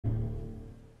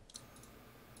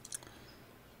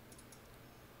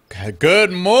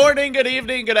Good morning, good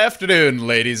evening, good afternoon,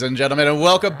 ladies and gentlemen, and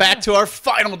welcome back to our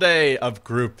final day of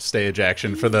group stage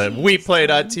action for the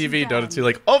WePlay.tv Dota 2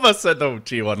 League. Almost said the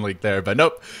G1 League there, but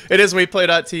nope. It is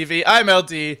WePlay.tv. I'm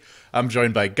LD. I'm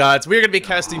joined by Gods. We're going to be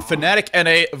casting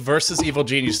Fnatic.NA versus Evil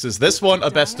Geniuses. This one,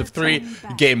 a best of 3,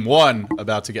 game 1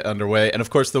 about to get underway. And of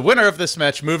course, the winner of this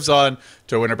match moves on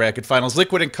to our winner bracket finals.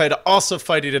 Liquid and Kaida also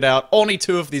fighting it out. Only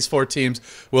 2 of these 4 teams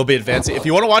will be advancing. If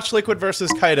you want to watch Liquid versus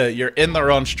Kaida, you're in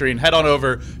their own stream. Head on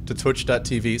over to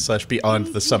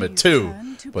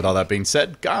twitch.tv/BeyondTheSummit2. With all that being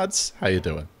said, Gods, how you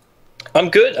doing? I'm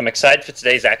good. I'm excited for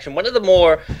today's action. One of the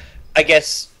more, I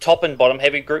guess, top and bottom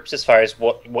heavy groups as far as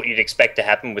what you'd expect to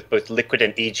happen with both Liquid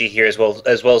and EG here, as well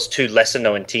as 2 lesser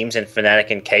known teams in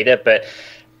Fnatic and Kaida. But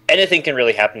anything can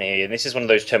really happen here, and this is one of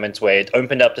those tournaments where it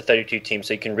opened up to 32 teams,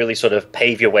 so you can really sort of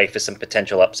pave your way for some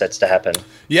potential upsets to happen.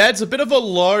 Yeah, it's a bit of a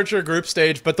larger group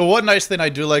stage, but the one nice thing I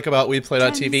do like about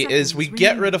WePlay.tv is we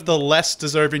get rid of the less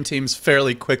deserving teams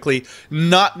fairly quickly.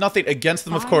 Nothing against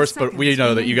them, of course, but we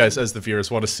know that you guys, as the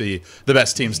viewers, want to see the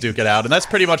best teams duke it out, and that's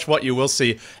pretty much what you will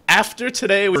see. After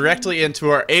today, we're directly into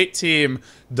our 8-team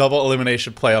double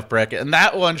elimination playoff bracket, and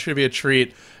that one should be a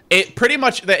treat. Pretty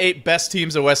much the 8 best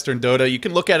teams of Western Dota. You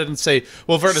can look at it and say,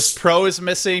 well, Virtus Pro is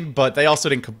missing, but they also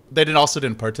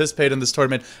didn't participate in this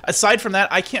tournament. Aside from that,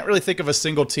 I can't really think of a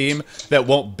single team that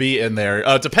won't be in there.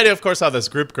 Depending, of course, how this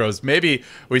group grows. Maybe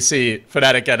we see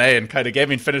Fnatic.NA and Kaida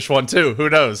Gaming finish 1-2. Who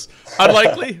knows?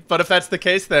 Unlikely, but if that's the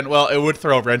case, then, well, it would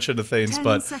throw a wrench into things.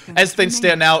 But as things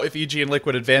stand now, if EG and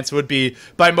Liquid advance, it would be,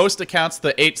 by most accounts,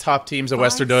 the 8 top teams of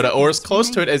Western Dota, or as close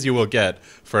to it as you will get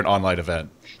for an online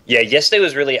event. Yeah, yesterday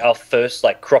was really our first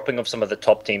cropping of some of the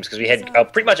top teams, because we had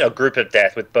pretty much a group of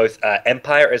death with both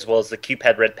Empire as well as the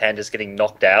Cupid Red Pandas getting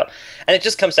knocked out. And it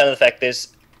just comes down to the fact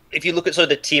if you look at sort of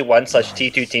the tier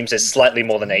 1/tier 2 teams, there's slightly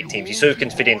more than 8 teams. You sort of can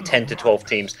fit in 10 to 12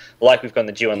 teams like we've got in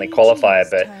the G1 League qualifier.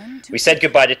 But we said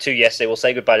goodbye to 2 yesterday. We'll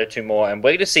say goodbye to 2 more. And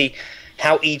we're going to see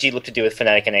how EG look to deal with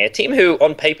Fnatic.NA, a team who,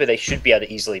 on paper, they should be able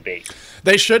to easily beat.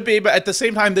 They should be, but at the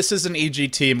same time, this is an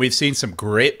EG team. We've seen some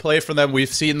great play from them. We've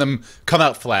seen them come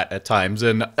out flat at times.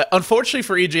 And unfortunately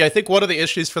for EG, I think one of the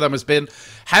issues for them has been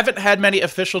haven't had many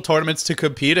official tournaments to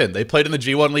compete in. They played in the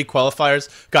G1 League qualifiers,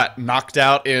 got knocked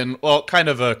out in, well, kind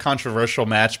of a controversial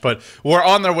match, but were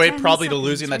on their way probably to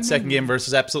losing that second game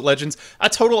versus Absolute Legends. A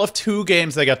total of 2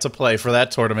 games they got to play for that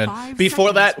tournament.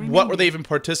 Before that, what were they even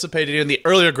participating in the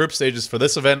earlier group stages for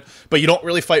this event? But you don't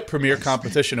really fight premier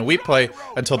competition in WePlay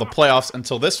until the playoffs,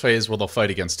 until this phase where they'll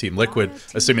fight against Team Liquid,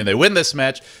 assuming they win this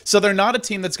match. So they're not a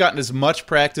team that's gotten as much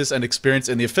practice and experience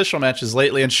in the official matches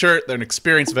lately. And sure, they're an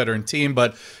experienced veteran team,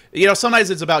 but you know, sometimes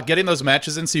it's about getting those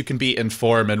matches in so you can be in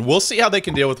form, and we'll see how they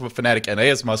can deal with what Fnatic.NA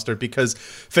has mustered, because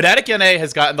Fnatic.NA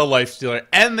has gotten the Lifestealer,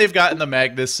 and they've gotten the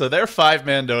Magnus, so their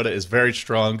 5-man Dota is very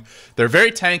strong. They're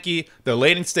very tanky, their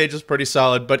laning stage is pretty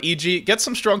solid, but EG gets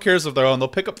some strong heroes of their own. They'll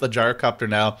pick up the Gyrocopter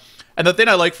now. And the thing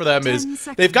I like for them is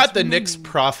they've got the Nyx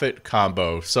Prophet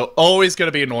combo, so always going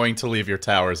to be annoying to leave your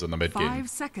towers in the mid game.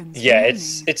 Yeah,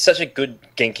 it's such a good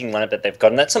ganking lineup that they've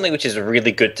got, and that's something which is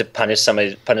really good to punish some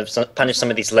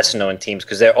of these lesser known teams,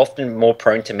 because they're often more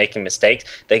prone to making mistakes.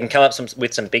 They can come up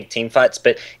with some big team fights,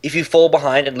 but if you fall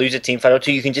behind and lose a team fight or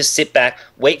 2, you can just sit back,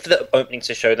 wait for the openings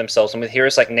to show themselves. And with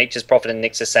heroes like Nature's Prophet and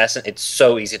Nyx Assassin, it's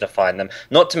so easy to find them.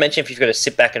 Not to mention, if you've got to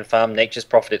sit back and farm, Nature's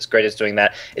Prophet, it's great at doing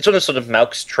that. It's one of sort of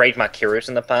Malk's trademark heroes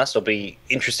in the past. It'll be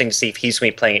interesting to see if he's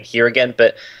going to be playing it here again.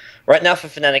 But right now for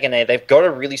Fnatic.NA, they've got a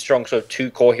really strong sort of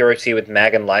 2 core heroes here with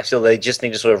Mag and Lifesteal. They just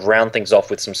need to sort of round things off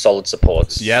with some solid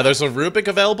supports. Yeah, there's a Rubik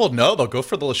available. No, they'll go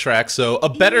for the Leshrac. So a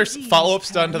better follow-up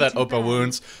stun to that Opa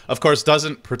Wounds. Of course,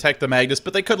 doesn't protect the Magnus,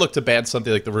 but they could look to ban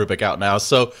something like the Rubik out now.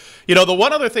 So, you know, the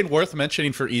one other thing worth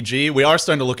mentioning for EG, we are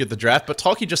starting to look at the draft, but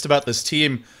talking just about this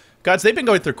team, Gods, they've been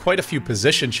going through quite a few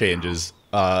position changes.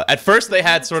 At first, they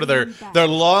had sort of their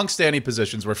long-standing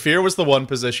positions, where Fear was the 1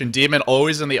 position, Demon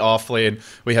always in the off lane.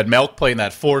 We had Melk playing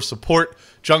that 4 support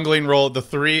jungling role.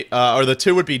 The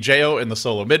 2 would be Jo in the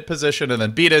solo mid position, and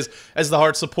then Beat as the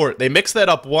hard support. They mixed that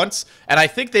up once, and I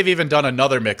think they've even done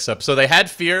another mix-up. So they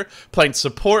had Fear playing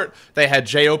support, they had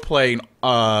Jo playing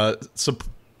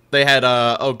They had,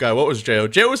 oh god, what was Jo?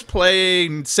 Jo was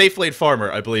playing safe lane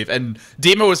farmer, I believe, and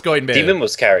Dima was going mid. Demon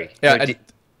was carry. Yeah,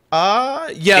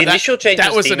 yeah, the initial change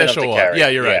that was the Demon initial one. Carry. Yeah,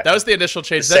 you're right. That was the initial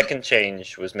change. The second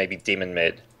change was maybe Demon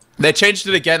mid. They changed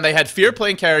it again. They had Fear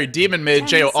playing carry, Demon mid,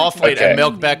 Jo off lane, and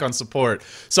Milk back on support.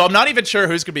 So I'm not even sure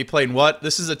who's going to be playing what.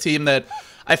 This is a team that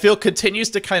I feel continues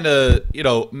to kind of, you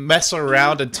know, mess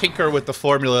around and tinker with the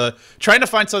formula, trying to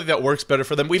find something that works better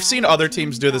for them. We've seen other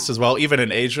teams do this as well, even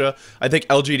in Asia. I think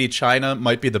LGD China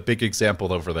might be the big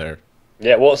example over there.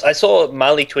 Yeah, well, I saw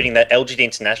Marley tweeting that LGD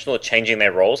International are changing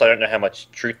their roles. I don't know how much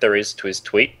truth there is to his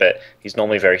tweet, but he's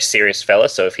normally a very serious fella.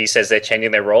 So if he says they're changing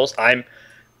their roles, I'm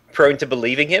prone to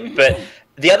believing him. But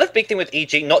the other big thing with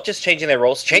EG, not just changing their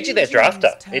roles, changing their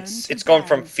drafter. It's gone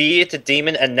from Fear to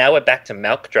Demon, and now we're back to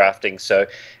Malk drafting. So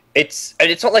it's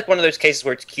not like one of those cases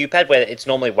where it's QPAD, where it's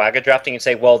normally Wagger drafting and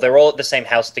say, well, they're all at the same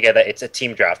house together. It's a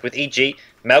team draft. With EG,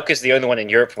 Malk is the only one in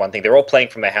Europe for one thing. They're all playing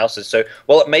from their houses. So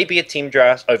while it may be a team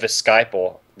draft over Skype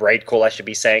or raid call, I should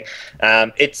be saying,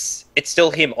 it's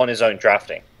still him on his own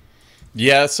drafting.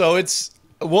 Yeah, so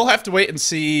we'll have to wait and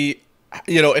see,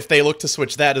 if they look to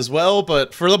switch that as well.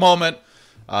 But for the moment,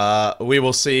 we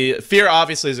will see. Fear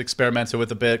obviously is experimented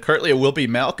with a bit. Currently, it will be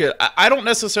Malk. I don't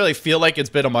necessarily feel like it's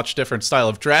been a much different style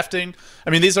of drafting.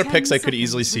 I mean, these are picks I could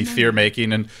easily see Fear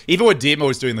making. And even when Demo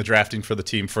was doing the drafting for the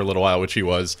team for a little while, which he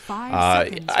was,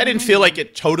 I didn't feel like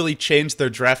it totally changed their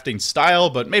drafting style,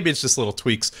 but maybe it's just little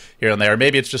tweaks here and there.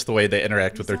 Maybe it's just the way they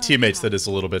interact with their teammates that is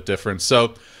a little bit different.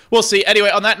 So we'll see. Anyway,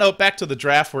 on that note, back to the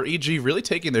draft, where EG really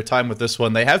taking their time with this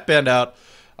one. They have banned out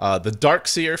the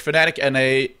Darkseer.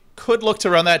 Fnatic.NA could look to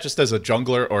run that just as a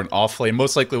jungler or an off-lane.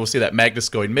 Most likely we'll see that Magnus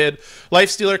going mid.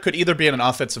 Lifestealer could either be in an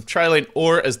offensive tri-lane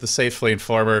or as the safe lane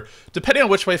farmer, depending on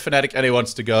which way Fnatic.NA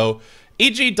wants to go.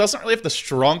 EG doesn't really have the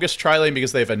strongest tri-lane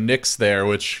because they have a Nyx there,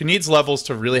 which needs levels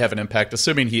to really have an impact,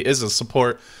 assuming he is a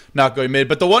support not going mid.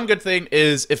 But the one good thing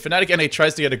is if Fnatic.NA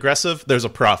tries to get aggressive, there's a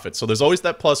profit. So there's always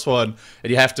that +1, and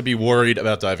you have to be worried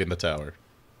about diving the tower.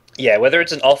 Yeah, whether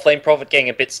it's an off-lane prophet getting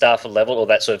a bit star for level or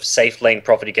that sort of safe lane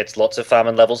prophet who gets lots of farm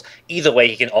and levels, either way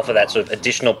he can offer that sort of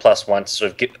additional +1 to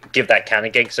sort of give that counter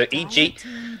gank. So EG,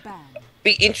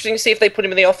 be interesting to see if they put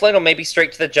him in the offlane or maybe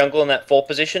straight to the jungle in that 4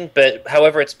 position, but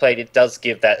however it's played, it does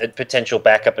give that a potential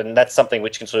backup, and that's something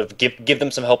which can sort of give them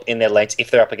some help in their lanes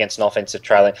if they're up against an offensive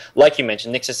tri-lane. Like you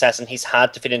mentioned, Nyx Assassin, he's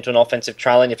hard to fit into an offensive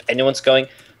tri-lane. If anyone's going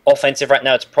offensive right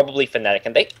now, it's probably Fnatic,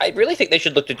 and I really think they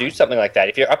should look to do something like that.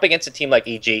 If you're up against a team like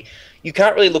EG, you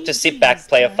can't really look to sit back,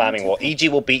 play a farming war. EG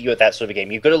will beat you at that sort of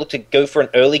game. You've got to look to go for an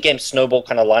early game snowball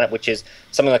kind of lineup, which is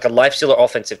something like a Lifestealer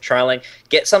offensive tri-lane.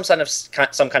 Get some kind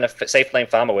of safe lane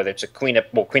farmer, whether it's a Queen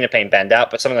of Pain banned out,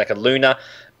 but something like a Luna,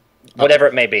 whatever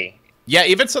it may be. Yeah,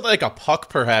 even something like a Puck,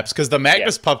 perhaps, because the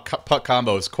Magnus Puck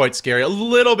combo is quite scary. A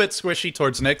little bit squishy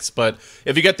towards Nyx, but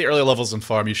if you get the early levels in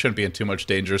farm, you shouldn't be in too much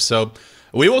danger. So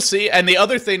we will see. And the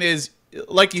other thing is,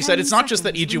 like you said, it's not just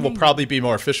that EG will probably be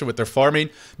more efficient with their farming.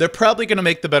 They're probably going to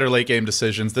make the better late game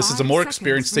decisions. This is a more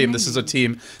experienced team. This is a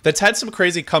team that's had some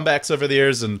crazy comebacks over the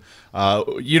years, and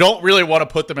you don't really want to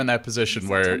put them in that position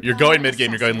where you're going mid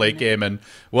game, you're going late game, and,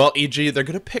 well, EG, they're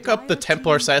going to pick up the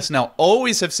Templar Assassin. Now,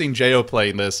 always have seen Jo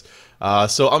playing this.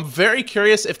 So I'm very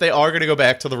curious if they are going to go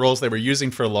back to the roles they were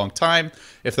using for a long time,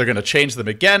 if they're going to change them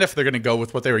again, if they're going to go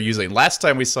with what they were using last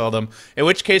time we saw them, in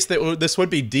which case this would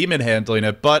be Demon handling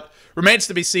it, but remains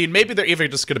to be seen. Maybe they're even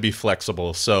just going to be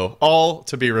flexible, so all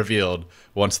to be revealed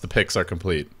once the picks are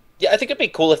complete. Yeah, I think it'd be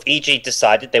cool if EG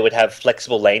decided they would have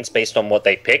flexible lanes based on what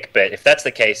they pick, but if that's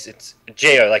the case, it's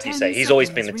Jo, like you say. He's always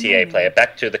been the TA player.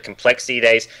 Back to the complexity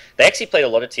days, they actually played a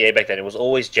lot of TA back then. It was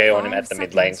always Jo on him at the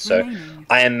mid lane, so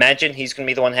I imagine he's going to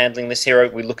be the one handling this hero.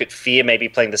 We look at Fear maybe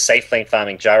playing the safe lane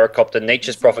farming Gyrocopter,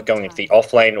 Nature's Prophet going into the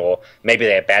off lane, or maybe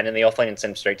they abandon the off lane and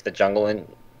send him straight to the jungle, and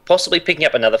possibly picking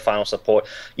up another final support.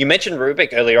 You mentioned Rubik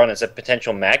earlier on as a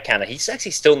potential mag counter. He's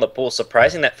actually still in the pool.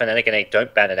 Surprising that Fnatic.NA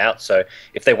don't ban it out. So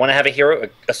if they want to have a hero,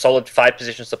 a solid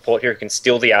 5-position support hero who can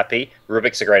steal the RP,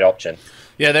 Rubik's a great option.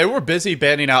 Yeah, they were busy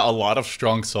banning out a lot of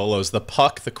strong solos. The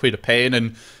Puck, the Queen of Pain,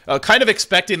 and kind of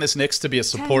expecting this Nyx to be a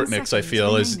support Nyx, I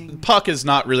feel. Puck is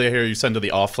not really a hero you send to the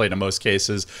offlane in most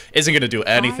cases. Isn't going to do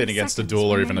anything against a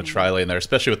duel or even a tri-lane there,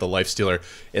 especially with the Lifestealer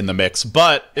in the mix.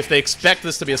 But if they expect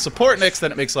this to be a support Nyx,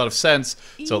 then it makes a lot of sense.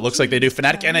 So it looks like they do.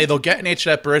 Fnatic.NA, they'll get an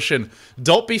Ancient Apparition.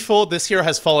 Don't be fooled, this hero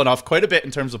has fallen off quite a bit in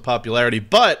terms of popularity,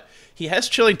 but he has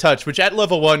Chilling Touch, which at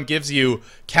level 1 gives you,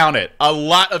 count it, a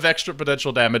lot of extra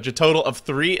potential damage, a total of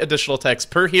 3 additional attacks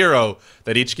per hero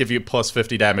that each give you plus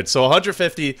 50 damage. So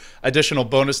 150 additional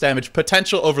bonus damage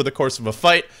potential over the course of a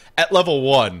fight at level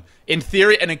 1. In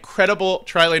theory, an incredible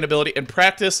tri-lane ability. In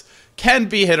practice, can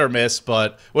be hit or miss,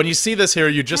 but when you see this hero,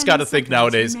 you just got to think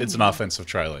nowadays it's an offensive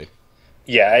tri-lane.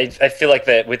 Yeah, I feel like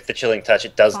that with the Chilling Touch,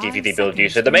 it does give you the ability to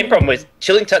use. So the main problem with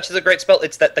Chilling Touch is a great spell.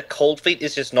 It's that the Cold Feet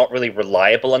is just not really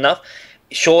reliable enough.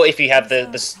 Sure, if you have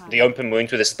the open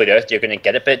wounds with a Split Earth, you're going to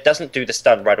get it, but it doesn't do the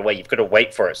stun right away. You've got to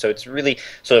wait for it. So it's really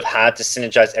sort of hard to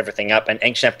synergize everything up. And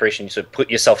Ancient Apparition, you sort of put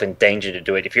yourself in danger to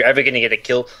do it. If you're ever going to get a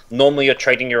kill, normally you're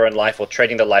trading your own life or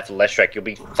trading the life of Leshrac. You'll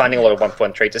be finding a lot of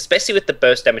 1-for-1 trades, especially with the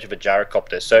burst damage of a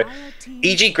Gyrocopter. So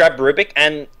EG grab Rubik,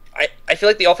 and I feel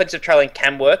like the offensive trialing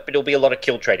can work, but it'll be a lot of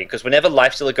kill trading, because whenever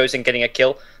Lifestealer goes in getting a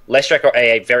kill, Leshrac or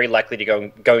AA very likely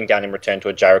to going down in return to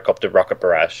a Gyrocopter Rocket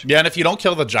Barrage. Yeah, and if you don't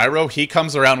kill the Gyro, he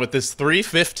comes around with this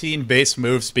 315 base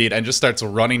move speed and just starts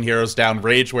running heroes down.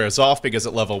 Rage wears off because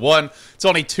at level 1, it's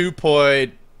only 2.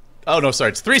 Oh, no, sorry,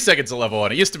 it's 3 seconds at level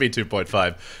 1. It used to be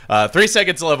 2.5. 3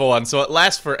 seconds at level 1, so it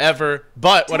lasts forever.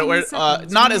 But when it wears,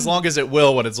 not as long as it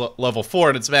will when it's level 4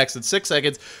 and it's maxed at 6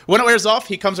 seconds. When it wears off,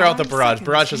 he comes around with the Barrage.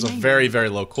 Barrage has a very, very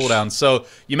low cooldown, so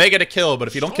you may get a kill, but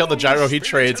if you don't kill the Gyro, he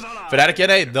trades.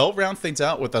 Fnatic.NA, they'll round things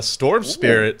out with a Storm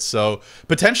Spirit, so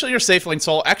potentially your safe lane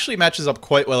Soul actually matches up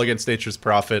quite well against Nature's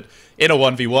Prophet in a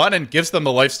 1v1 and gives them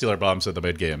the Lifestealer bombs in the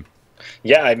mid game.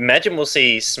 Yeah, I imagine we'll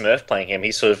see Smurf playing him.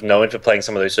 He's sort of known for playing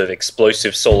some of those sort of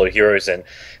explosive solo heroes, and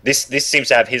this seems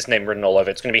to have his name written all over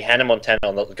it. It's going to be Hannah Montana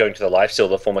going to the Lifesteal,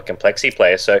 the former Complexity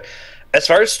player. So as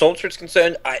far as Storm Spirit's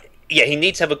concerned, yeah, he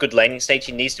needs to have a good laning stage.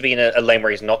 He needs to be in a lane where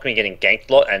he's not going to be getting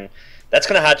ganked a lot, and that's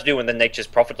kind of hard to do when the Nature's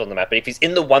Prophet's on the map. But if he's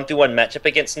in the 1v1 matchup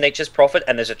against Nature's Prophet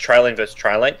and there's a trial lane versus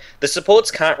trial lane, the supports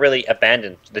can't really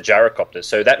abandon the Gyrocopters.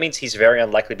 So that means he's very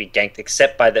unlikely to be ganked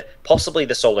except by possibly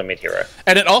the solo mid hero.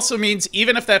 And it also means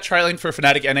even if that trial lane for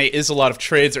Fnatic.NA is a lot of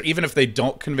trades, or even if they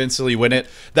don't convincingly win it,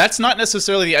 that's not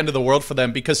necessarily the end of the world for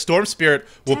them, because Storm Spirit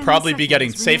will probably be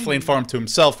getting safe lane farm to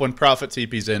himself when Prophet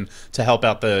TP's in to help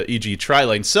out the EG trial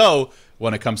lane. So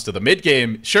when it comes to the mid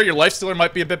game, sure, your Lifestealer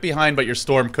might be a bit behind, but your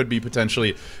Storm could be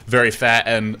potentially very fat,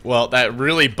 and well, that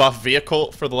really buff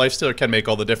vehicle for the Lifestealer can make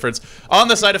all the difference. On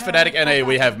the side of Fnatic.NA,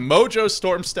 we have Mojo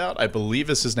Storm Stout, I believe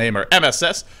is his name, or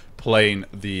MSS, playing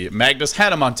the Magnus.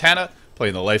 Hannah Montana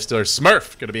playing the Lifestealer.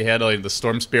 Smurf going to be handling the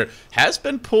Storm Spirit. Has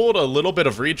been pulled a little bit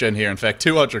of regen here, in fact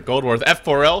 200 gold worth.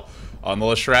 F4L on the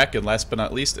Leshrac, and last but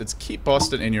not least, it's keep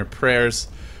Boston in your prayers.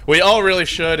 We all really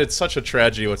should. It's such a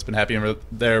tragedy what's been happening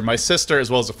there. My sister, as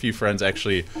well as a few friends,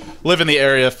 actually live in the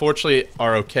area. Fortunately,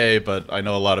 are okay, but I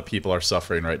know a lot of people are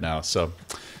suffering right now. So,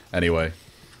 anyway.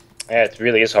 Yeah, it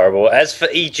really is horrible. As for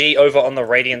EG, over on the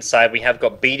Radiant side, we have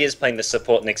got Beaters playing the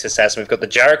support Nyx Assassin. We've got the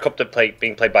Gyrocopter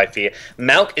being played by Fear.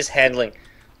 Malk is handling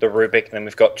the Rubik, and then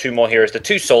we've got 2 more heroes. The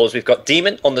 2 solos. We've got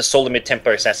Demon on the solo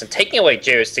mid-tempo Assassin, taking away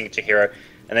JO's signature hero.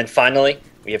 And then finally,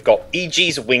 we have got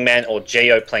EG's Wingman or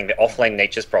JO playing the offlane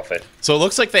Nature's Prophet. So it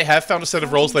looks like they have found a set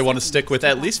of roles they want to stick with,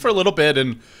 at least for a little bit,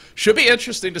 and should be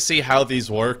interesting to see how these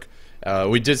work.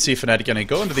 We did see Fnatic.NA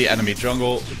go into the enemy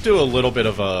jungle, do a little bit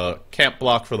of a camp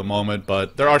block for the moment,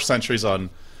 but there are sentries on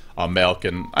Malk,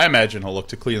 and I imagine he'll look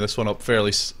to clean this one up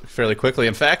fairly quickly.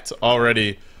 In fact,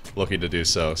 already looking to do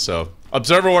so. So,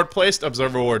 Observer Ward placed,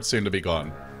 Observer Ward soon to be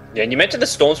gone. Yeah, and you mentioned the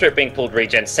Storm Spirit being pulled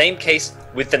regen. Same case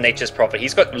with the Nature's Prophet.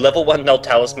 He's got level 1 Null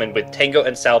Talisman with Tango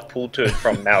and Sal pulled to it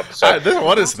from Malk. So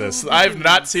what is this? I've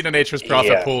not seen a Nature's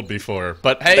Prophet pulled before.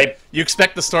 But hey, you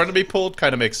expect the Storm to be pulled?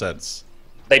 Kind of makes sense.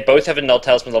 They both have a Null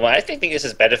Talisman level. I think this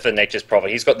is better for Nature's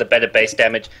Prophet. He's got the better base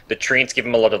damage. The Treants give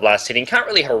him a lot of last hitting. Can't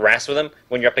really harass with him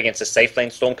when you're up against a safe lane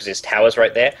Storm because his tower's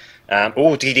right there.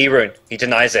 Ooh, DD Rune. He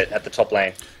denies it at the top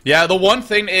lane. Yeah, the one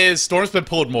thing is Storm's been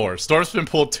pulled more. Storm's been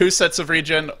pulled 2 sets of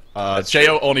regen.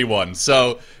 JO only 1.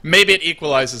 So maybe it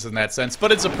equalizes in that sense.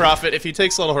 But it's a Prophet. If he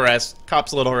takes a little harass,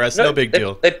 Cop's a little harassed, no big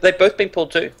deal. They've both been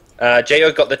pulled too.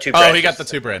 JO got the 2 branches. Oh, he got the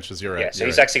 2 branches. You're right. Yeah, so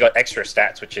he's actually got extra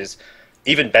stats, which is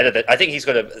even better. I think he's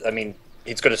got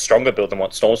he's got a stronger build than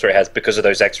what Storm Spirit has because of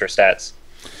those extra stats.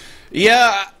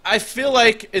 Yeah, I feel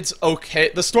like it's okay.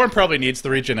 The Storm probably needs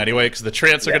the regen anyway, because the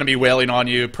Treants are going to be wailing on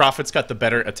you. Prophet's got the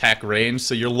better attack range,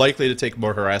 so you're likely to take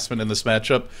more harassment in this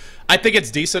matchup. I think it's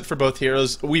decent for both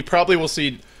heroes. We probably will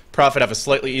see Prophet have a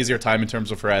slightly easier time in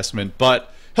terms of harassment,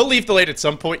 but he'll leave the lane at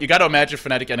some point. You got to imagine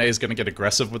Fnatic.NA is going to get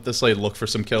aggressive with this lane, look for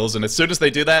some kills, and as soon as they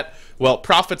do that, well,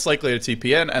 Prophet's likely to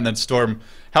TP in, and then Storm,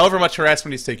 however much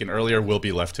harassment he's taken earlier, will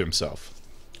be left to himself.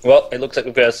 Well, it looks like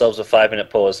we've got ourselves a 5-minute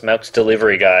pause. Malk's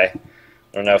delivery guy. I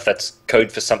don't know if that's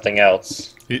code for something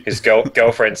else. His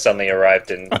girlfriend suddenly arrived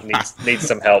and needs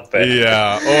some help. But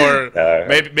yeah, or no.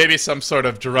 maybe some sort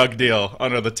of drug deal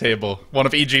under the table. One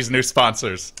of EG's new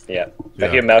sponsors. Yeah. I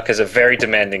hear Malk has a very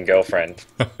demanding girlfriend.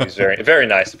 Who's very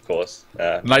nice, of course.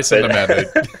 Nice and demanding.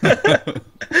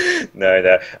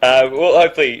 No. We'll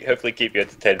hopefully keep you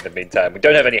entertained in the meantime. We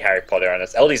don't have any Harry Potter on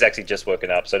us. LD's actually just woken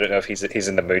up, so I don't know if he's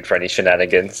in the mood for any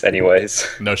shenanigans. Anyways.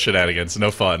 No shenanigans, no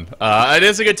fun. It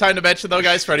is a good time to mention, though,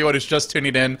 guys, for anyone who's just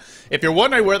tuning in. If you're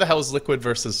wondering where the hell is Liquid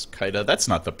versus Kaida, that's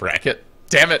not the bracket.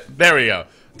 Damn it. There we go.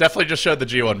 definitely just showed the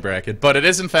G1 bracket. But it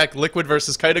is, in fact, Liquid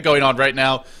versus Kaida going on right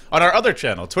now on our other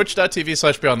channel,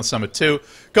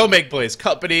 twitch.tv/BeyondTheSummit2. Go make Blaze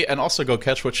company, and also go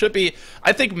catch what should be,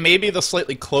 I think, maybe the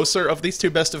slightly closer of these two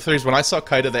best of threes. When I saw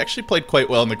Kaida, they actually played quite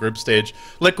well in the group stage.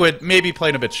 Liquid maybe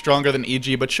playing a bit stronger than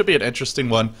EG, but should be an interesting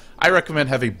one. I recommend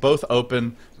having both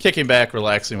open, kicking back,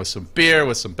 relaxing with some beer,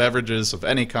 with some beverages of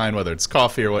any kind, whether it's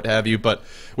coffee or what have you. But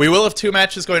we will have 2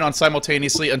 matches going on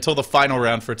simultaneously until the final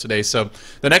round for today. So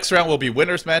the next round will be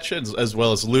winners matches as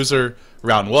well as loser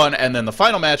round 1, and then the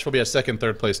final match will be a second,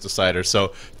 third place decider. So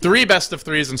 3 best of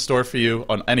 3s in store for you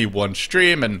on any one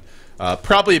stream, and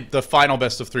probably the final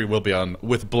best of 3 will be on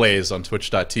with Blaze on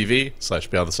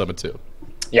twitch.tv/BeyondTheSummit2.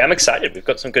 Yeah, I'm excited. We've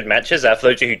got some good matches. For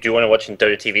those of you who do want to watch in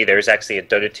Dota TV, there is actually a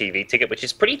Dota TV ticket, which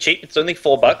is pretty cheap. It's only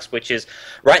 $4, which is,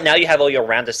 right now you have all your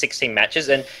round of 16 matches,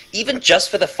 and even just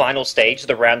for the final stage,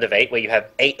 the round of 8, where you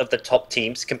have 8 of the top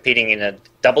teams competing in a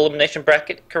double elimination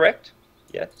bracket, correct?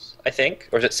 Yes, I think.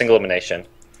 Or is it single elimination?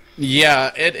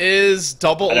 Yeah, it is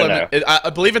double elimination. I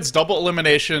believe it's double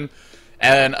elimination,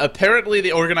 and apparently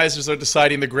the organizers are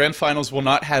deciding the grand finals will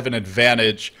not have an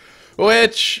advantage.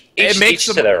 Which it makes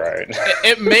them,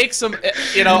 it makes them,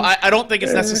 you know, I don't think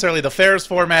it's necessarily the fairest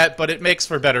format, but it makes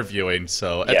for better viewing.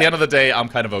 So at the end of the day, I'm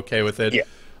kind of okay with it. Yeah.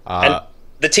 And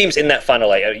the teams in that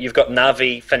final 8, you've got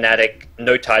Na'Vi, Fnatic,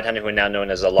 No Tidehunter, who are now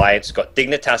known as Alliance. You've got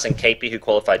Dignitas and KP, who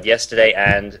qualified yesterday,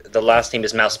 and the last team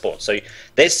is Mouse Sports. So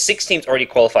there's 6 teams already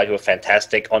qualified who are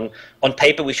fantastic. On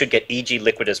paper, we should get EG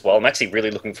Liquid as well. I'm actually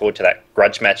really looking forward to that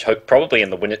grudge match, probably in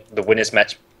the winners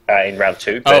match in round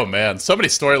 2. Oh man, so many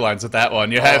storylines with that one.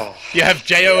 You have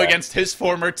Jo against his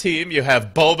former team. You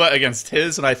have Bulba against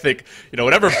his, and I think, you know,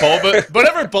 whenever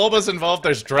Bulba's involved,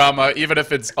 there's drama, even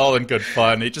if it's all in good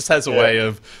fun. He just has a way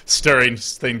of stirring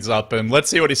things up, and let's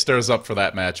see what he stirs up for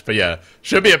that match. But yeah,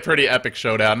 should be a pretty epic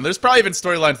showdown. There's probably even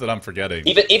storylines that I'm forgetting.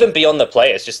 Even beyond the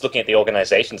players, just looking at the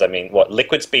organizations. I mean,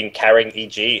 Liquid's been carrying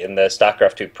EG in the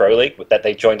StarCraft 2 Pro League that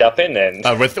they joined up in, and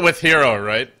with Hero,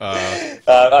 right?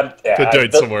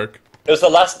 Doing some work. It was the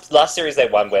last series they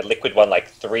won, where Liquid won like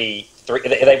 3.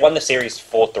 They won the series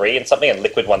 4-3 and something, and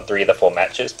Liquid won 3 of the 4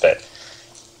 matches. But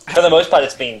for the most part,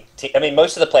 it's been. I mean,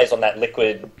 most of the players on that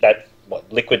Liquid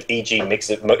EG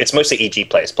mix, it's mostly EG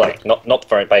players playing, not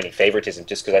by any favoritism,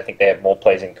 just because I think they have more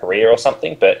players in Korea or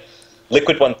something. But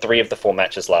Liquid won 3 of the 4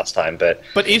 matches last time, but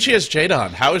EG has Jadon.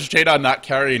 How is Jadon not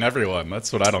carrying everyone?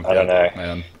 That's what I don't get. I don't know,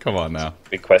 man. Come on now.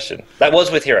 Big question. That was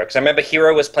with Hero, because I remember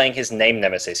Hero was playing his name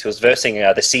nemesis. He was versing the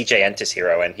CJ Entis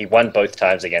Hero, and he won both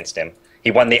times against him.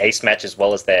 He won the ace match as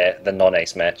well as the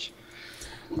non-ace match.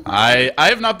 I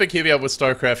have not been keeping up with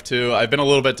StarCraft 2. I've been a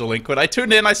little bit delinquent. I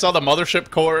tuned in. I saw the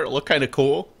Mothership core look kind of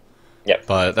cool. Yep.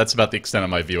 But that's about the extent of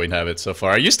my viewing habits so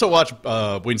far. I used to watch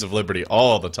Wings of Liberty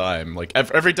all the time. Like,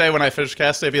 every day when I finished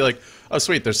casting, I'd be like, oh,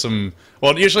 sweet, there's some...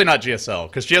 Well, usually not GSL,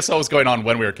 because GSL was going on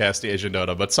when we were casting Asian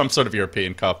Dota, but some sort of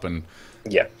European Cup, and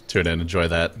tune in, enjoy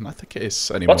that. Not the case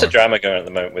anymore. Lots of drama going on at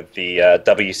the moment with the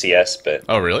WCS, but...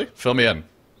 Oh, really? Fill me in.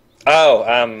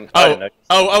 I don't know.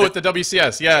 With the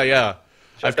WCS. Yeah.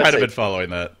 I've kind of been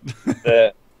following that.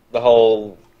 the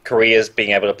whole Korea's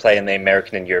being able to play in the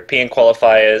American and European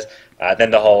qualifiers,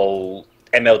 then the whole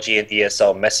MLG and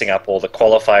ESL messing up all the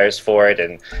qualifiers for it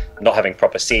and not having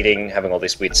proper seeding, having all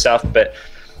this weird stuff. But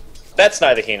that's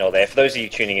neither here nor there. For those of you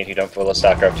tuning in who don't follow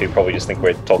StarCraft 2, probably just think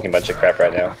we're talking a bunch of crap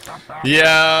right now.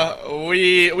 Yeah,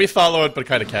 we follow it, but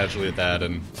kind of casually at that.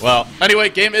 And, well, anyway,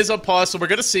 game is on pause, so we're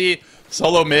going to see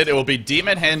solo mid. It will be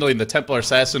Demon handling the Templar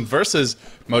Assassin versus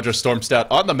Mojo Stormstout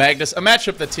on the Magnus, a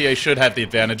matchup that TA should have the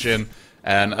advantage in.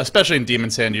 And especially in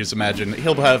Demon's Hand, you imagine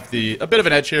he'll have a bit of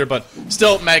an edge here, but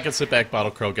still, Mag can sit back,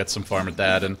 Bottle Crow gets some farm at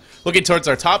that. And looking towards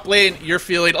our top lane, you're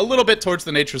feeling a little bit towards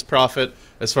the Nature's Prophet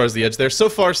as far as the edge there. So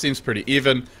far, seems pretty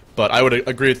even, but I would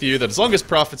agree with you that as long as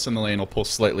Prophet's in the lane, will pull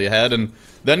slightly ahead. And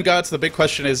then, Gods, the big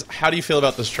question is, how do you feel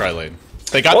about this tri-lane?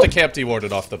 They got the camp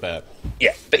dewarded off the bat.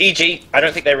 Yeah, but EG, I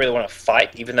don't think they really want to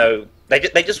fight, even though they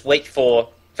just wait for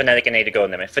Fnatic.NA to go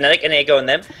on them. If Fnatic.NA go on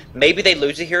them, maybe they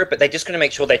lose a hero, but they're just going to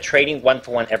make sure they're trading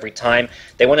 1-for-1 every time.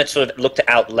 They want to sort of look to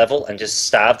out-level and just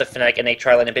starve the Fnatic.NA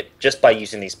tri-lane a bit just by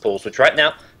using these pools, which right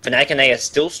now, Fnatic.NA are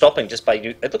still stopping just by...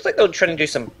 It looks like they were trying to do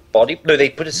some body... No, they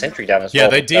put a sentry down as well. Yeah,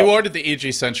 they dewarded the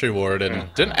EG sentry ward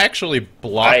and didn't actually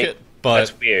block it, but...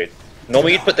 That's weird.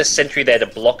 Normally you'd put the sentry there to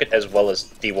block it as well as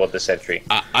deward the sentry.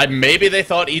 Maybe they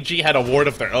thought EG had a ward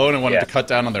of their own and wanted to cut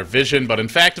down on their vision, but in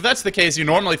fact, if that's the case, you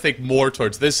normally think more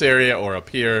towards this area or up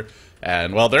here.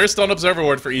 And, well, there is still an observer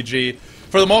ward for EG.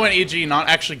 For the moment, EG not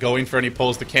actually going for any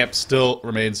pulls. The camp still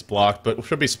remains blocked, but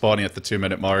should be spawning at the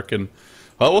 2-minute mark. And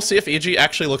Well, we'll see if EG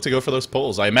actually look to go for those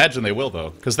pulls. I imagine they will, though,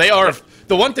 because they are...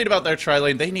 The one thing about their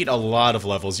tri-lane, they need a lot of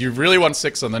levels. You really want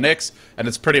 6 on the Nyx, and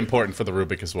it's pretty important for the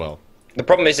Rubik as well. The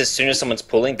problem is, as soon as someone's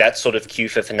pulling, that's sort of cue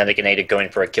for Fnatic.NA to go in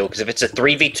for a kill. Because if it's a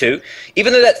 3v2,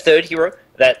 even though that third hero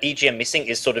that EG are missing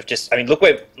is sort of just... I mean, look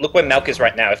where Malk is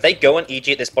right now. If they go on EG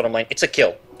at this bottom lane, it's a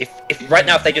kill. If right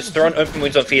now, if they just throw an open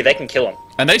wounds on Fear, they can kill him.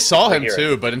 And they saw him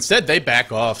too, but instead they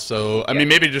back off. So, I mean,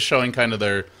 maybe just showing kind of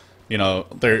their... You know,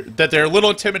 that they're a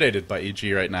little intimidated by EG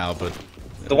right now, but...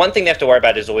 The one thing they have to worry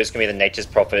about is always going to be the Nature's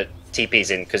Prophet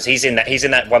TP's in, because he's in that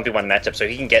 1v1 matchup, so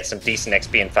he can get some decent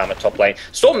XP and farm at top lane.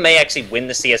 Storm may actually win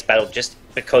the CS battle just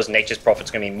because Nature's Prophet's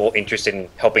going to be more interested in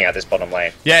helping out this bottom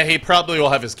lane. Yeah, he probably will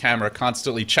have his camera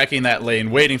constantly checking that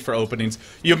lane, waiting for openings.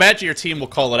 You imagine your team will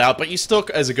call it out, but you still,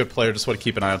 as a good player, just want to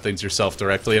keep an eye on things yourself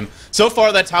directly. And so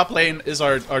far, that top lane is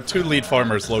our 2 lead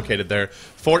farmers located there.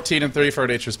 14-3 for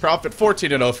Nature's Prophet,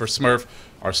 14-0 for Smurf.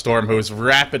 Our Storm, who is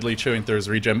rapidly chewing through his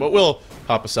regen, but will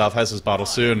pop us off, has his bottle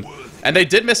soon. And they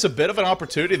did miss a bit of an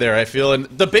opportunity there, I feel. And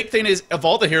the big thing is, of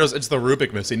all the heroes, it's the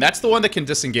Rubik missing. That's the one that can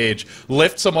disengage,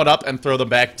 lift someone up and throw them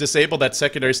back, disable that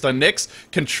secondary stun. Nyx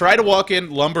can try to walk in,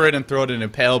 lumber it, and throw it in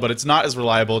Impale, but it's not as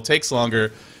reliable. It takes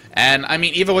longer. And, I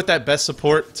mean, even with that best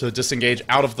support to disengage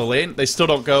out of the lane, they still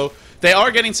don't go. They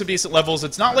are getting some decent levels.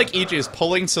 It's not like EG is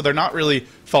pulling, so they're not really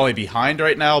falling behind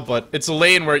right now, but it's a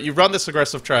lane where you run this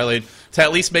aggressive tri-lane to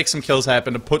at least make some kills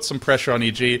happen, to put some pressure on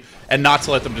EG, and not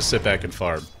to let them just sit back and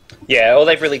farm. Yeah, all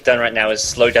they've really done right now is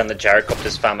slow down the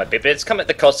Gyrocopter's farm a bit, but it's come at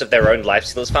the cost of their own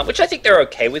Lifestealer's farm, which I think they're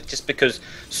okay with, just because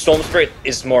Storm Spirit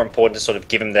is more important to sort of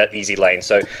give him that easy lane.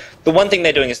 So the one thing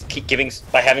they're doing is keep giving,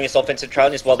 by having this offensive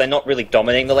trial, is while they're not really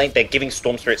dominating the lane, they're giving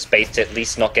Storm Spirit space to at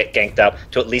least not get ganked up,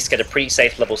 to at least get a pretty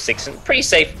safe level 6, and pretty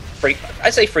safe, I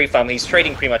say free farm, he's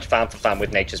trading pretty much farm for farm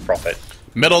with Nature's Prophet.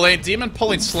 Middle lane, Demon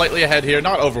pulling slightly ahead here,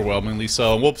 not overwhelmingly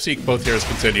so, and we'll see both heroes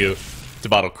continue to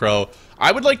battle Crow.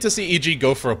 I would like to see EG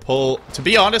go for a pull. To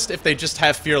be honest, if they just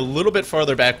have Fear a little bit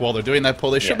farther back while they're doing that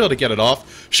pull, they should be able to get it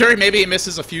off. Sure, maybe he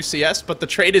misses a few CS, but the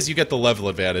trade is you get the level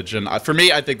advantage, and for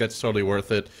me, I think that's totally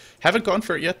worth it. Haven't gone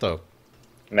for it yet, though.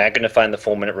 Mag going to find the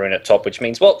 4-minute rune at top, which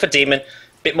means, well, for Demon,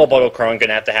 a bit more bottle crowing going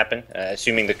to have to happen,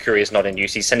 assuming the courier is not in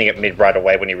use. He's sending it mid right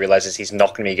away when he realizes he's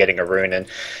not going to be getting a rune. And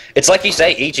it's like you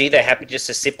say, EG, they're happy just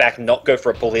to sit back and not go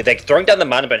for a pull here. They're throwing down the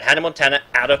mana, but Hannah Montana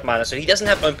out of mana, so he doesn't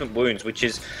have open wounds, which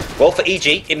is, well, for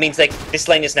EG, it means this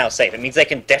lane is now safe. It means they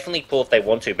can definitely pull if they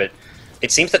want to, but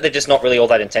it seems that they're just not really all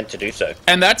that intent to do so.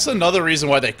 And that's another reason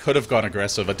why they could have gone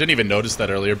aggressive. I didn't even notice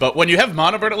that earlier. But when you have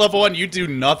Mana Burn at level 1, you do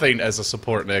nothing as a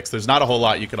support Nyx. There's not a whole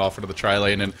lot you can offer to the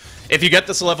tri-lane. And if you get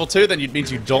this level 2, then it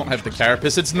means you don't have the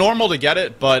Carapace. It's normal to get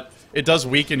it, but it does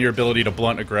weaken your ability to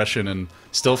blunt aggression. And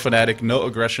still Fnatic, no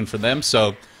aggression for them.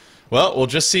 So, well, we'll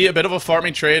just see a bit of a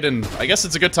farming trade. And I guess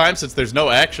it's a good time, since there's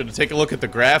no action, to take a look at the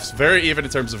graphs. Very even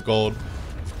in terms of gold.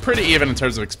 Pretty even in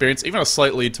terms of experience. Even a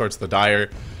slight lead towards the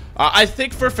Dire. I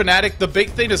think for Fnatic, the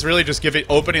big thing is really just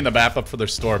opening the map up for their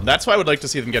Storm. That's why I would like to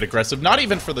see them get aggressive. Not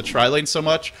even for the tri-lane so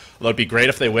much, although it'd be great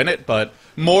if they win it, but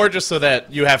more just so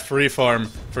that you have free farm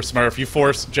for Smurf. You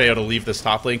force Jo to leave this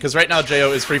top lane, because right now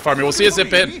Jo is free farming. We'll see a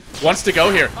zip in. Wants to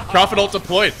go here. Prophet ult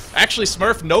deployed. Actually,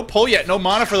 Smurf, no pull yet. No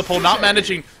mana for the pull. Not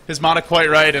managing his mana quite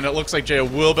right, and it looks like Jo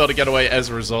will be able to get away as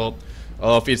a result.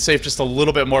 Oh, if he'd saved just a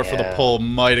little bit more for the pull,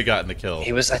 might have gotten the kill.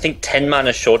 He was, I think, 10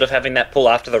 mana short of having that pull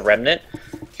after the Remnant.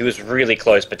 He was really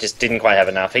close, but just didn't quite have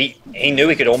enough. He knew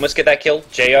he could almost get that kill.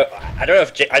 Jo, I don't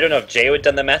know if Jo had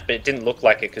done the math, but it didn't look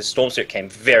like it, because Stormsuit came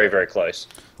very, very close.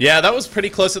 Yeah, that was pretty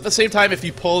close. At the same time, if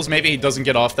he pulls, maybe he doesn't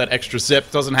get off that extra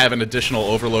zip, doesn't have an additional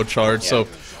overload charge, so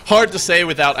hard to say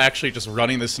without actually just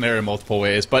running this scenario in multiple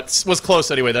ways, but was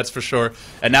close anyway, that's for sure.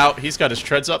 And now he's got his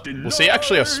treads up. We'll see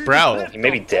actually a Sprout. He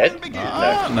may be dead?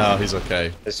 No, he's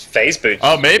okay. His phase boots.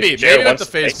 Oh, maybe not the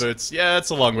phase boots. Yeah, it's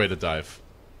a long way to dive.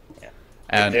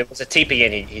 And it was a TP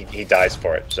and he dies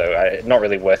for it, so not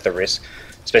really worth the risk,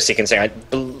 especially considering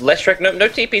less Shrek, no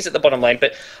TPs at the bottom lane.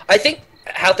 But I think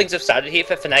how things have started here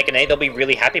for Fnatic.NA, they'll be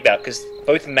really happy about, because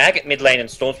both Mag at mid lane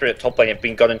and Storm Spirit at top lane have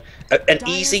been gotten an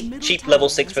easy, cheap level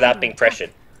 6 without being pressured.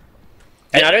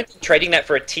 And I don't think trading that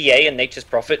for a TA and Nature's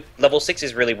Prophet level 6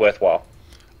 is really worthwhile.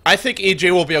 I think EG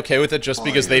will be okay with it just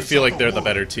because they feel like they're the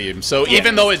better team. So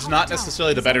even though it's not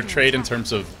necessarily the better trade in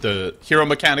terms of the hero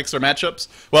mechanics or matchups,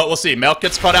 well, we'll see. Melk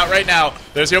gets caught out right now.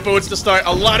 There's the open woods to start.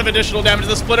 A lot of additional damage.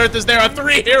 The Split Earth is there. A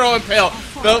 3-hero impale.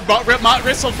 The Mott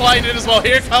Rissel flying in as well.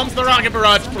 Here comes the Rocket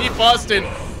Barrage. Keep Boston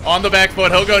on the back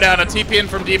foot. He'll go down. A TP in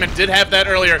from Demon. Did have that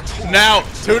earlier. Now,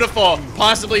 2 to fall.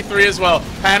 Possibly 3 as well.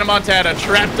 Hannah Montana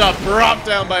trapped up, brought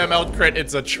down by a Milk crit.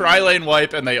 It's a tri-lane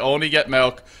wipe, and they only get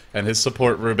Milk and his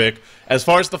support Rubik. As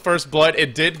far as the first blood,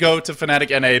 it did go to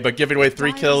Fnatic.NA, but giving away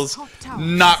 3 kills,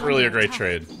 not really a great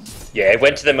trade. Yeah, it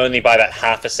went to them only by about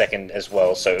half a second as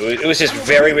well, so it was just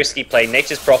very risky play.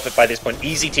 Nature's Prophet by this point,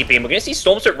 easy TP, and we're going to see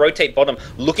Stormswift rotate bottom,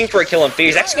 looking for a kill on Fear.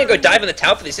 He's actually going to go dive in the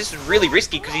tower for this. This is really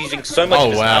risky because he's using so much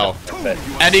of his mana.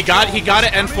 And he got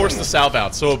it and forced the salve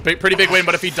out, so a pretty big win,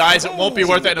 but if he dies, it won't be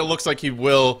worth it, and it looks like he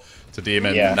will to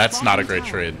Demon. Yeah. That's not a great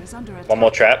trade. One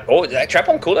more trap. Oh, that trap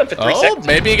on cooldown for 3 seconds.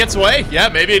 Maybe he gets away. Yeah,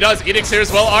 maybe he does. Edict's here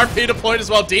as well. RP deployed as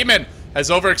well. Demon has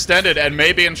overextended and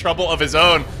may be in trouble of his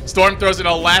own. Storm throws in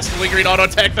a last lingering auto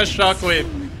attack. The shockwave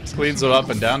cleans him up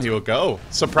and down he will go.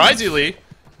 Surprisingly,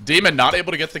 Demon not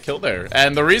able to get the kill there.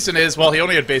 And the reason is, well, he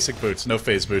only had basic boots, no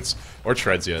phase boots or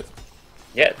treads yet.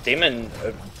 Yeah, Demon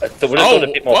would have thought a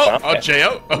bit more fun. Oh,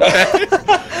 Jo. Okay.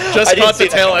 Just caught the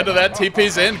tail end of that.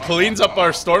 TP's in, cleans up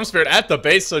our Storm Spirit at the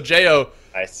base, so Jo.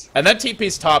 Nice. And then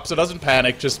TP's top, so doesn't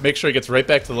panic. Just make sure he gets right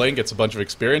back to the lane, gets a bunch of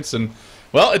experience, and,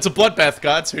 well, it's a bloodbath,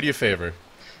 gods. Who do you favor?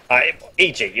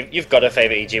 EG, you've got to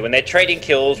favor EG. When they're trading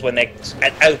kills, when they're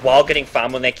while getting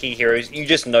farm on their key heroes, you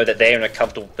just know that they're in a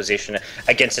comfortable position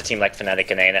against a team like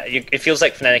Fnatic.NA. It feels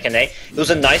like Fnatic.NA, it was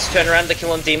a nice turnaround to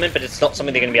kill on Demon, but it's not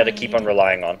something they're going to be able to keep on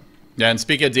relying on. Yeah, and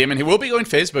speaking of Demon, he will be going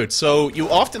phase boots, so you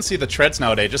often see the treads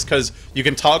nowadays, just because you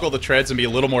can toggle the treads and be a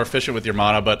little more efficient with your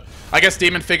mana, but I guess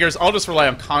Demon figures, I'll just rely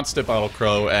on constant Bottle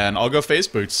Crow, and I'll go phase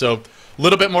boots, so a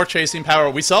little bit more chasing power.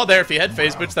 We saw there, if he had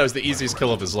phase boots, that was the easiest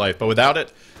kill of his life, but without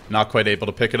it, not quite able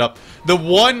to pick it up. The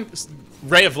one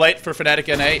ray of light for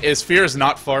Fnatic.NA is Fear is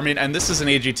not farming, and this is an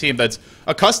AG team that's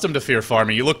accustomed to Fear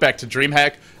farming. You look back to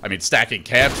DreamHack, I mean, stacking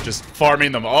camps, just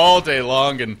farming them all day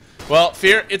long, and, well,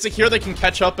 Fear, it's a hero that can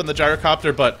catch up in the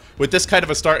gyrocopter, but with this kind of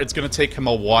a start, it's going to take him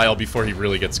a while before he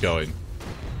really gets going.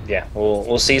 Yeah,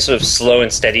 we'll see sort of slow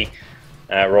and steady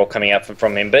role coming out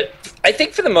from him, but I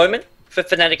think for the moment, for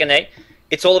Fnatic.NA,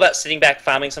 it's all about sitting back,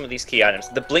 farming some of these key items.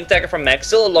 The Blink Dagger from Mag,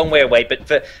 still a long way away, but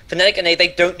for Fnatic.NA,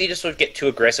 they don't need to sort of get too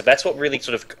aggressive. That's what really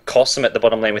sort of costs them at the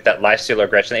bottom lane with that lifesteal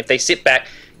aggression. If they sit back,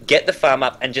 get the farm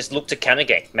up, and just look to counter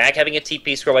gank. Mag having a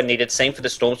TP scroll when needed, same for the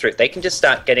Storm Spirit. They can just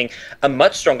start getting a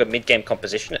much stronger mid-game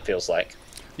composition, it feels like.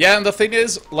 Yeah, and the thing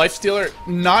is, Lifestealer,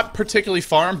 not particularly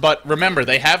farm, but remember,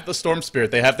 they have the Storm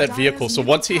Spirit, they have that vehicle, so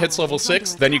once he hits level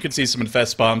 6, then you can see some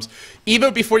Infest bombs.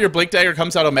 Even before your Blink Dagger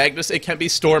comes out of Magnus, it can be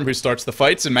Storm who starts the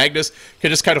fights, and Magnus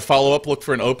can just kind of follow up, look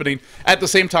for an opening. At the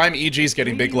same time, EG's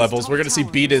getting big levels. We're going to see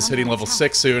Beatus hitting level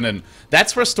 6 soon, and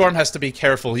that's where Storm has to be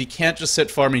careful. He can't just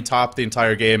sit farming top the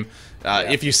entire game.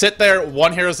 If you sit there,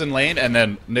 one hero's in lane, and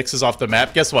then Nyx is off the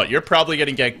map, guess what? You're probably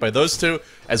getting ganked by those two,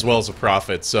 as well as a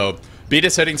Prophet, so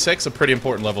Beatus hitting 6, a pretty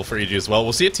important level for EG as well.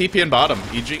 We'll see a TP in bottom.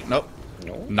 EG, nope,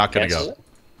 not going to go.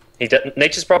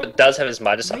 Nature's Prophet does have his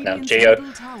Midas up now.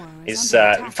 Jo is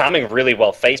farming really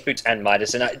well, phase boots and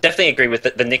Midas, and I definitely agree with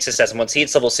the Nyx assassin. Once he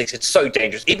hits level 6, it's so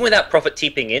dangerous. Even without Prophet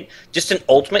TPing in, just an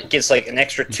ultimate gives like an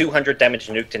extra 200 damage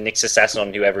nuke to Nyx assassin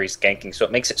on whoever he's ganking, so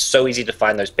it makes it so easy to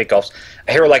find those pickoffs.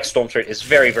 A hero like Storm Spirit is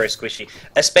very, very squishy,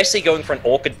 especially going for an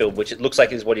Orchid build, which it looks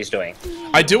like is what he's doing.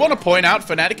 I do want to point out,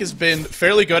 Fnatic has been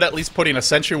fairly good at least putting a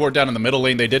Sentry Ward down in the middle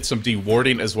lane. They did some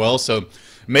dewarding as well, so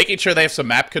making sure they have some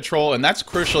map control, and that's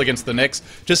crucial against the Nyx,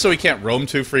 just so he can't roam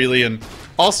too freely, and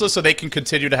also so they can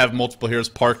continue to have multiple heroes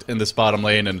parked in this bottom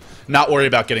lane and not worry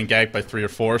about getting gagged by 3 or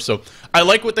 4. So I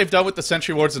like what they've done with the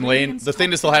Sentry Wards in lane. The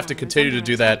thing is they'll have to continue to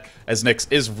do that as Nyx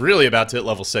is really about to hit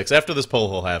level 6. After this pull,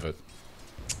 he'll have it.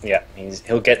 Yeah,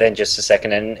 he'll get there in just a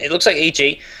second, and it looks like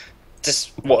EG,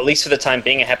 just, well, at least for the time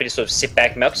being, are happy to sort of sit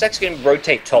back. Melk's actually going to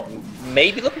rotate top,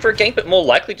 maybe looking for a gank, but more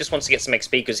likely just wants to get some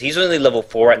XP because he's only level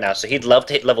 4 right now, so he'd love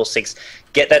to hit level 6,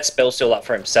 get that spell seal up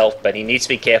for himself, but he needs to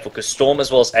be careful because Storm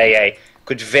as well as AA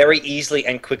could very easily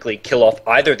and quickly kill off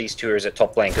either of these two heroes at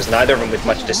top lane because neither of them with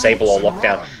much disable or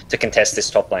lockdown to contest this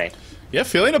top lane. Yeah,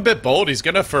 feeling a bit bold. He's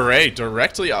going to foray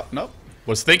directly up. Nope.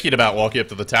 Was thinking about walking up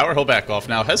to the tower. He'll back off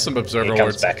now. Has some observer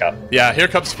wards. Back up. Yeah, here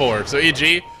comes 4. So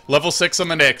EG, level 6 on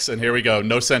the Nyx, and here we go.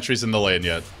 No sentries in the lane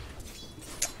yet.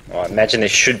 Oh, I imagine there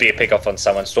should be a pickoff on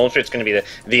someone. Storm Spirit's going to be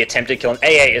the attempted kill, and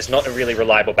AA is not a really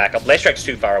reliable backup. Leshrack's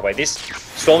too far away. This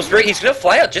Storm Spirit, he's going to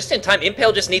fly out just in time.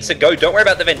 Impale just needs to go. Don't worry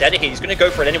about the Vendetta here. He's going to go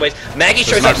for it anyways. Maggie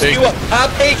shows up. Skewer.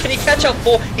 RP, can he catch up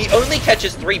 4? He only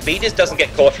catches 3. Beaters doesn't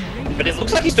get caught. But it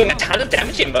looks like he's doing a ton of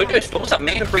damage here. Mojo storms up,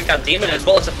 making him bring down Demon as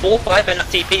well as a 4-5 and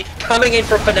TP coming in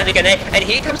from Fnatic.NA. And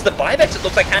here comes the buybacks. It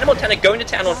looks like Hannah Montana going to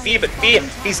town on Fear, but Fear,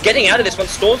 he's getting out of this one.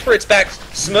 Storm Spirit's back.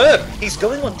 Smurf, he's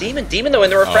going on Demon. Demon though in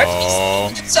the refract,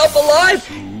 he's himself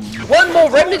alive. One more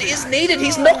Remnant is needed.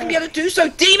 He's not going to be able to do so.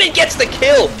 Demon gets the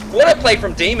kill. What a play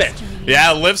from Demon.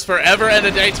 Yeah, lives forever and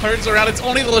a day, turns around. It's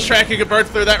only the Leshrac who can burn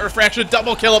through that refraction.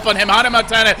 Double kill up on him. Hana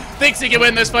Montana thinks he can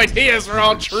win this fight. He is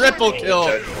wrong. Triple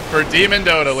kill for Demon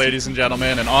Dota, ladies and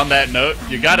gentlemen. And on that note,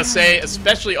 you gotta say,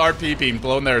 especially RP being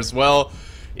blown there as well,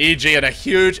 EG at a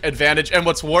huge advantage. And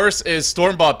what's worse is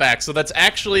Storm bought back. So that's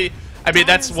actually, I mean,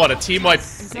 that's what, a team-wipe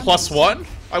 +1,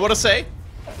 I want to say?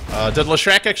 Did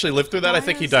Leshrac actually live through that? I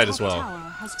think he died as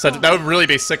well. So that would really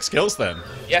be 6 kills then.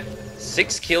 Yeah,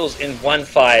 6 kills in one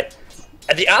fight.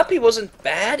 And the RP wasn't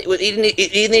bad. It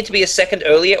either need to be a second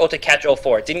earlier or to catch all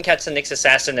 4. It didn't catch the Nyx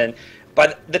Assassin, and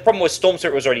the problem was Storm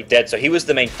Spirit was already dead, so he was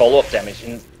the main follow-up damage.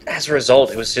 And as a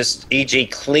result, it was just EG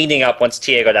cleaning up once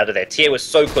TA got out of there. TA was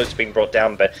so close to being brought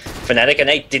down, but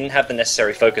Fnatic.NA didn't have the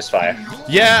necessary focus fire.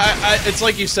 Yeah, it's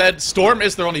like you said, Storm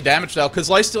is their only damage now, because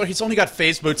Lifestealer, he's only got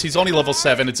phase boots, he's only level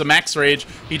 7, it's a max rage,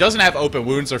 he doesn't have open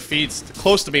wounds or feats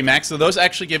close to being max, so those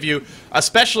actually give you,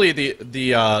 especially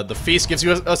the feast, gives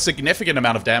you a significant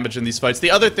amount of damage in these fights.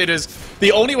 The other thing is,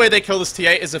 the only way they kill this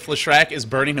TA is if Leshrac is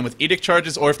burning him with Edict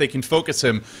charges, or if they can focus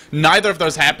him. Neither of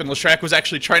those happened. Leshrac was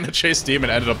actually trying to chase Demon,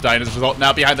 ended up dying as a result.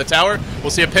 Now behind the tower, we'll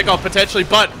see a pick-off potentially,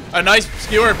 but a nice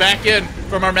skewer back in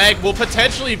from our mag will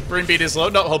potentially bring beat his low.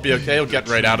 No, he'll be okay. He'll get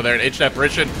right out of there. And Ancient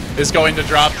Apparition is going to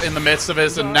drop in the midst of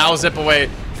this, and now zip away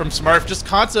from Smurf. Just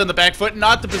constant in the back foot,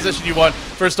 not the position you want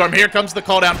for Storm. Here comes the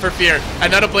call down for Fear,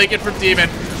 and then a blanket from Demon.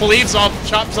 Cleaves off,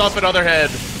 chops off another head.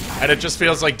 And it just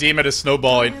feels like Demon is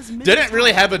snowballing. Didn't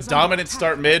really have a dominant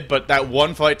start mid, but that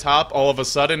one fight top, all of a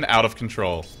sudden, out of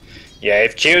control. Yeah,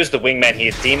 if Gio's the wingman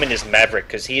here, Demon is Maverick,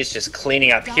 because he is just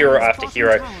cleaning up hero after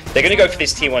hero. They're going to go for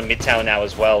this tier 1 mid tower now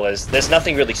as well, as there's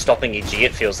nothing really stopping EG,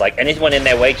 it feels like. Anyone in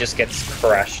their way just gets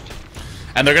crushed.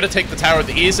 And they're going to take the tower with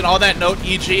ease. And on that note,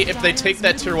 EG, if they take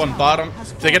that tier 1 bottom,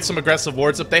 if they get some aggressive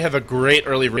wards up, they have a great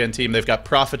early Rian team. They've got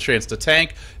Prophet Trance to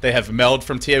tank. They have Meld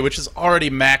from TA, which is already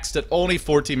maxed at only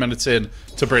 14 minutes in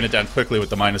to bring it down quickly with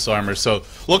the minus armor. So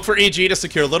look for EG to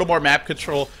secure a little more map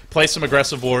control, play some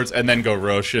aggressive wards, and then go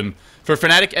Rosh. And for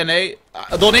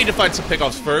Fnatic.NA, they'll need to find some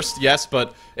pickoffs first, yes,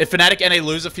 but if Fnatic.NA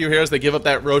lose a few heroes, they give up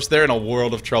that Rosh, they're in a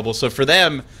world of trouble. So for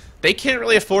them, they can't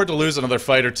really afford to lose another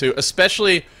fight or two,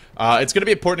 especially... it's going to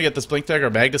be important to get this Blink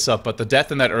Dagger Magnus up, but the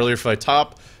death in that earlier fight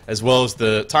top, as well as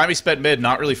the time he spent mid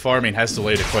not really farming, has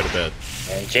delayed it quite a bit.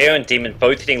 And Geo and Demon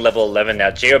both hitting level 11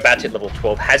 now. Geo about to hit level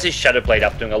 12, has his Shadow Blade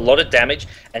up, doing a lot of damage,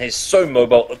 and is so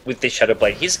mobile with this Shadow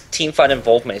Blade. His teamfight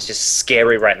involvement is just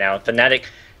scary right now. And Fnatic,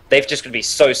 they've just going to be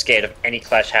so scared of any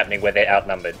clash happening where they're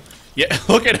outnumbered. Yeah,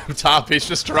 look at him top. He's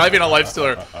just driving a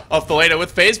Lifestealer off the lane. And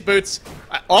with phase boots,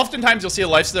 oftentimes you'll see a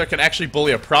Lifestealer can actually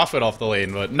bully a Prophet off the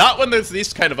lane, but not when there's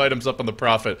these kind of items up on the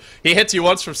Prophet. He hits you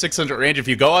once from 600 range. If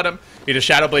you go at him, he just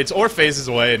Shadow Blades or phases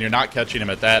away, and you're not catching him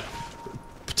at that.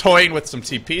 Toying with some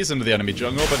TPs into the enemy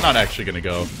jungle, but not actually going to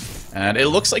go. And it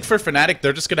looks like for Fnatic,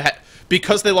 they're just going to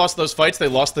because they lost those fights, they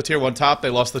lost the tier 1 top, they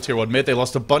lost the tier 1 mid, they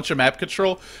lost a bunch of map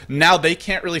control. Now they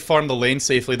can't really farm the lane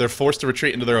safely. They're forced to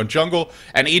retreat into their own jungle.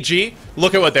 And EG,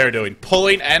 look at what they're doing.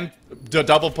 Pulling and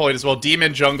double pulling as well.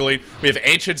 Demon jungling. We have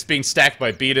Ancients being stacked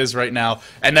by Betas right now.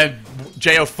 And then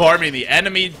Jo farming the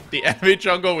enemy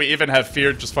jungle. We even have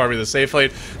Fear just farming the safe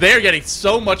lane. They are getting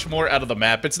so much more out of the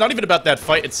map. It's not even about that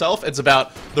fight itself, it's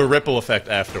about the ripple effect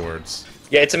afterwards.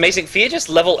 Yeah, it's amazing. Fear just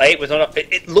level 8 with not.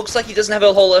 It looks like he doesn't have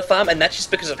a whole lot of farm, and that's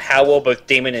just because of how well both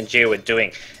Demon and Geo are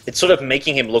doing. It's sort of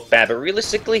making him look bad, but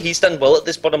realistically, he's done well at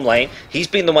this bottom lane. He's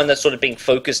been the one that's sort of being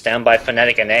focused down by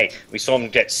Fnatic.NA. We saw him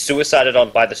get suicided on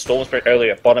by the Storm Spirit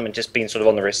earlier at bottom and just being sort of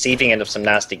on the receiving end of some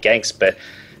nasty ganks, but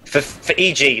for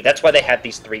EG, that's why they have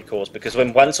these 3 cores, because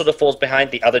when one sort of falls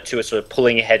behind, the other 2 are sort of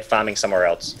pulling ahead, farming somewhere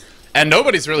else. And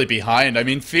nobody's really behind. I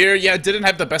mean, Fear, yeah, didn't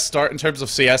have the best start in terms of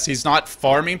CS. He's not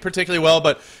farming particularly well,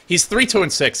 but he's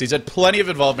 3-2-6. He's had plenty of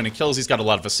involvement in kills. He's got a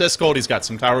lot of assist gold. He's got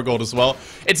some tower gold as well.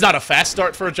 It's not a fast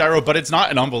start for a Gyro, but it's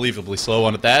not an unbelievably slow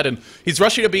one at that. And he's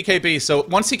rushing to BKB, so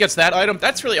once he gets that item,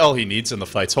 that's really all he needs in the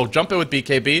fight. So he'll jump in with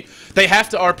BKB. They have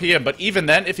to RP him, but even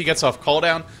then, if he gets off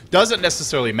cooldown, doesn't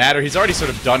necessarily matter. He's already sort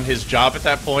of done his job at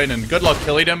that point, and good luck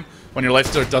killing him when your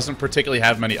Lifestealer doesn't particularly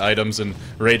have many items, and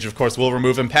Rage, of course, will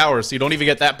remove Empower, so you don't even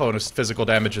get that bonus physical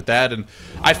damage at that. And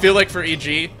I feel like for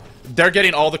EG, they're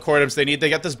getting all the core items they need. They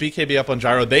got this BKB up on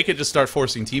Gyro. They could just start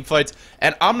forcing team fights,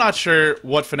 and I'm not sure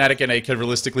what Fnatic.NA can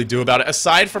realistically do about it.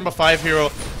 Aside from a 5-hero,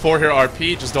 4-hero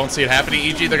RP, just don't see it happening.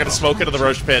 EG, they're going to smoke into the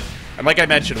Rosh pit, and like I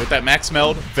mentioned, with that max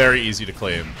meld, very easy to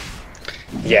claim.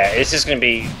 Yeah, this is going to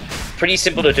be pretty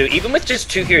simple to do. Even with just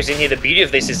 2 heroes in here, the beauty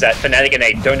of this is that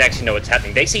Fnatic.NA don't actually know what's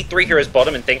happening. They see 3 heroes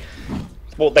bottom and think,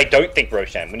 well, they don't think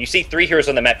Roshan. When you see 3 heroes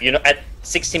on the map, you're not at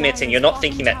 60 minutes in, you're not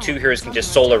thinking that 2 heroes can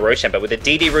just solo Roshan. But with a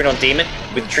DD rune on Demon,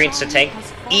 with Treants to tank,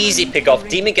 easy pick off.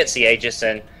 Demon gets the Aegis,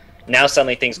 and now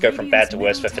suddenly things go from bad to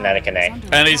worse for Fnatic.NA.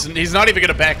 And he's not even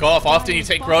going to back off. Often you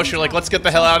take Roche, you're like, let's get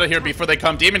the hell out of here before they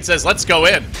come. Demon says, let's go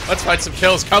in. Let's find some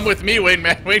kills. Come with me,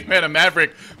 Wingman and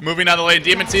Maverick. Moving down the lane.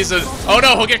 Demon sees it. Oh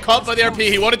no, he'll get caught by the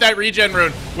RP. He wanted that regen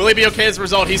rune. Will he be okay as a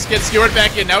result? He gets skewered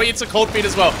back in. Now he eats a cold feet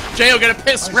as well. J.O. gonna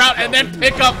piss route and then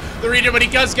pick up the regen, but he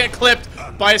does get clipped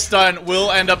by a stun. Will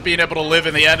end up being able to live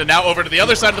in the end. And now over to the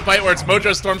other side of the fight where it's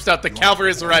Mojo Stormstout. The cavalry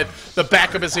has arrived. The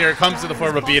backup is here. Comes to the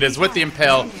form of Beatas with the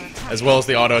Impale as well as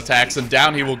the auto attacks. And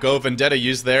down he will go. Vendetta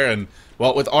used there. And,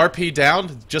 well, with RP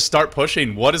down, just start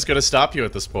pushing. What is going to stop you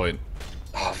at this point?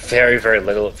 Oh, very, very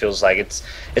little, it feels like. It's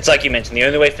like you mentioned, the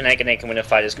only way Fnatic.NA can win a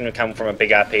fight is going to come from a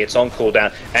big RP. It's on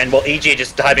cooldown. And, well, EG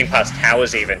just diving past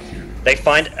towers even. They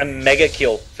find a mega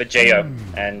kill for Jo,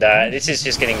 and this is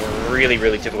just getting really,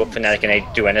 really difficult for Fnatic.NA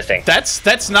to do anything.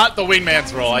 That's not the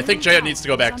wingman's role. I think Jo needs to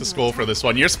go back to school for this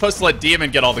one. You're supposed to let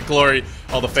Demon get all the glory,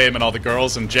 all the fame, and all the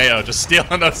girls, and Jo just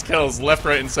stealing those kills left,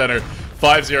 right, and center.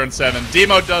 5-0 and 7.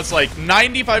 Demo does like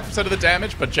 95% of the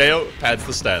damage, but Jo pads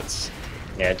the stats.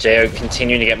 Yeah, Jo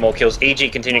continuing to get more kills.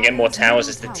 EG continuing to get more towers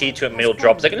as the tier 2 at middle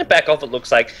drops. They're going to back off, it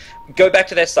looks like. Go back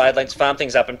to their side lanes, farm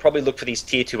things up, and probably look for these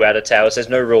tier 2 outer towers. There's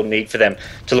no real need for them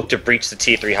to look to breach the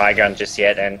tier 3 high ground just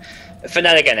yet. And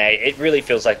Fnatic.NA, it really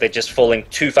feels like they're just falling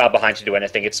too far behind to do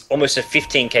anything. It's almost a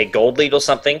 15k gold lead or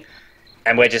something,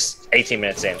 and we're just 18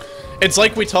 minutes in. It's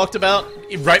like we talked about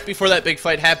right before that big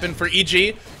fight happened for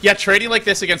EG. Yeah, trading like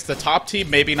this against the top team,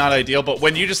 maybe not ideal, but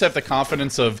when you just have the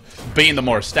confidence of being the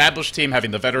more established team, having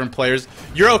the veteran players,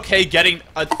 you're okay getting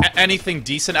anything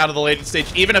decent out of the late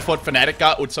stage, even if what Fnatic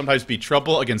got would sometimes be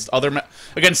trouble against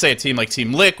say, a team like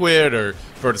Team Liquid or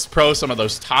Virtus Pro, some of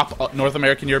those top North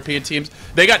American European teams.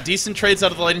 They got decent trades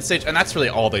out of the late stage, and that's really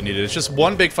all they needed. It's just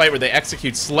one big fight where they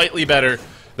execute slightly better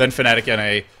than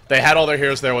Fnatic.NA. They had all their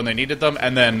heroes there when they needed them,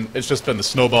 and then it's just been the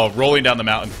snowball rolling down the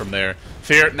mountain from there.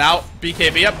 Fear, now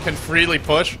BKB up, can freely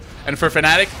push, and for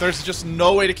Fnatic, there's just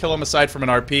no way to kill him aside from an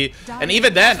RP, and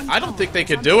even then, I don't think they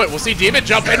could do it. We'll see Demon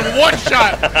jump in, one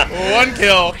shot, one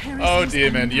kill. Oh,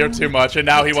 Demon, you're too much, and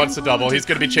now he wants to double. He's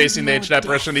going to be chasing the ancient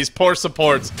apparition, these poor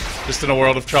supports, just in a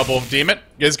world of trouble. Demon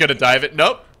is going to dive it.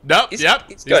 Nope. Nope, he's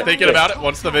thinking about it.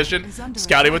 Wants the vision.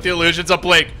 Scouting with the illusions of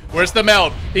Blink. Where's the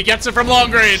meld? He gets it from long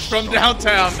range, from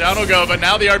downtown. Down he'll go, but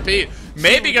now the RP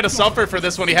maybe going to suffer for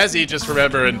this one. He has Aegis,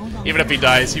 remember, and even if he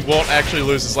dies, he won't actually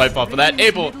lose his life off of that.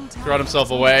 Able to run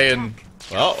himself away, and,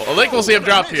 well, I think we'll see him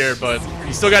drop here, but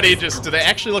he's still got Aegis. Do they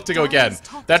actually look to go again?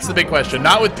 That's the big question.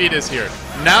 Not with Beatas here.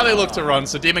 Now they look to run,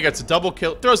 so Demon gets a double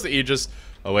kill, throws the Aegis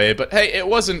away, but hey, it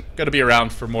wasn't going to be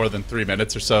around for more than 3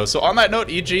 minutes or so. So on that note,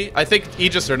 EG, I think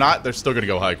Aegis or not, they're still going to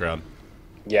go high ground.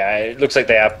 Yeah, it looks like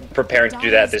they are preparing to do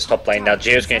that at this top lane. Now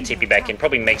Geo's going to TP back in,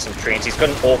 probably make some treants. He's got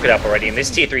an Orchid up already, and this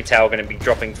tier 3 tower going to be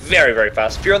dropping very, very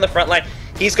fast. Fear on the front line,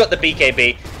 he's got the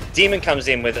BKB. Demon comes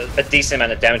in with a decent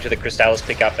amount of damage with the Crystallis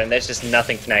pickup, and there's just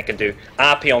nothing Fnatic can do.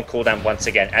 RP on cooldown once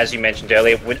again. As you mentioned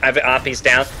earlier, whenever RP's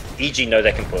down, EG know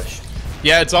they can push.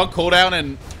 Yeah, it's on cooldown,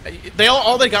 and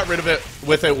all they got rid of it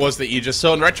with it was the Aegis.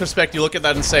 So in retrospect, you look at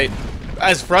that and say,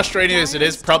 as frustrating as it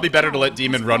is, probably better to let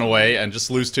Demon run away and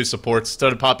just lose 2 supports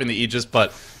instead of popping the Aegis.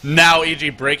 But now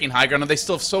EG breaking high ground, and they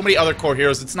still have so many other core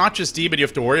heroes. It's not just Demon you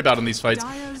have to worry about in these fights.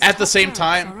 At the same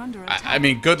time, I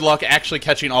mean, good luck actually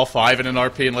catching all 5 in an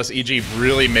RP unless EG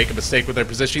really make a mistake with their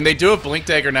positioning. They do have Blink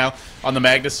Dagger now on the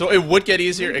Magnus, so it would get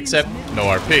easier, except no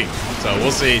RP. So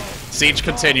we'll see. Siege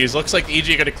continues. Looks like EG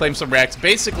going to claim some racks.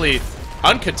 Basically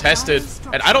uncontested,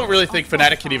 and I don't really think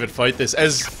Fnatic can even fight this.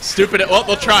 As stupid, well,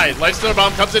 they'll try. Lifestealer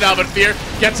Bomb comes in now, but Fear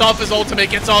gets off his ultimate,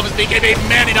 gets off his BKB,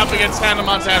 manning up against Hannah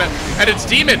Montana, and it's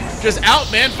Demon just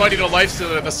out-man fighting a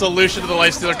Lifestealer. The solution to the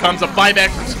Lifestealer comes, a buyback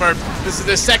from Smurf. This is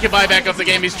the second buyback of the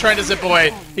game. He's trying to zip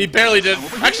away. He barely did.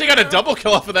 Actually got a double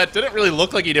kill off of that. Didn't really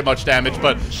look like he did much damage,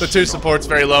 but the 2 supports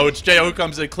very low. It's Jo who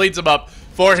comes in, cleans him up.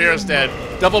 4 heroes dead.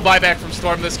 Double buyback from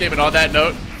Storm this game, and on that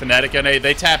note, Fnatic.NA,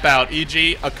 they tap out.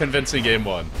 EG, a convincing game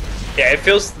 1. Yeah, it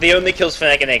feels the only kills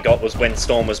Fnatic.NA got was when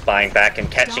Storm was buying back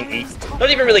and catching EG. Not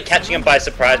even really catching him by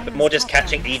surprise, but more just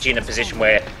catching EG in a position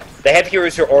where they have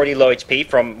heroes who are already low HP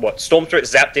from, what, Storm threw it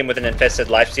zapped in with an infested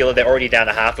Lifestealer. They're already down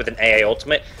to half with an AA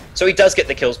ultimate. So he does get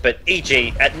the kills, but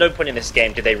EG, at no point in this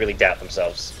game did they really doubt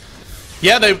themselves.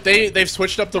 Yeah, they've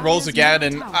switched up the roles again,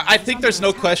 and I think there's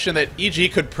no question that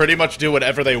EG could pretty much do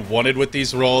whatever they wanted with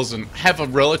these roles and have a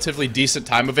relatively decent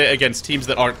time of it against teams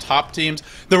that aren't top teams.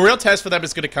 The real test for them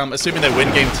is going to come, assuming they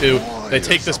win Game 2, they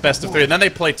take this best of 3, and then they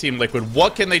play Team Liquid.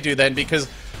 What can they do then? Because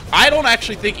I don't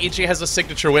actually think EG has a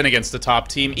signature win against the top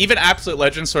team. Even Absolute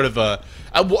Legends, sort of a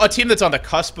team that's on the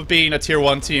cusp of being a tier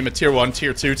 1 team, a tier 1,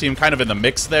 tier 2 team, kind of in the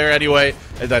mix there anyway,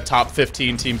 the top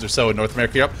 15 teams or so in North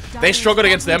America, Europe. They struggled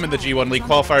against them in the G1 League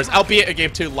qualifiers, albeit in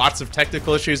Game 2, lots of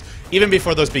technical issues. Even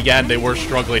before those began, they were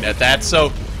struggling at that.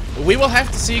 So we will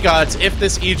have to see, gods, if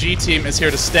this EG team is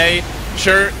here to stay.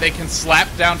 Sure, they can slap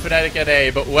down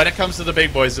Fnatic.NA, but when it comes to the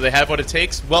big boys, do they have what it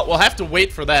takes? Well, we'll have to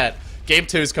wait for that. Game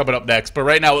 2 is coming up next, but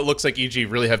right now it looks like EG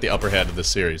really have the upper hand in this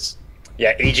series.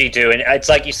 Yeah, EG do, and it's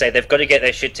like you say, they've got to get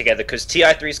their shit together because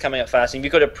TI3 is coming up fast, and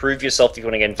you've got to prove yourself if you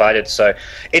want to get invited. So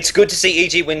it's good to see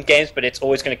EG win games, but it's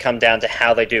always going to come down to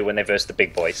how they do when they verse the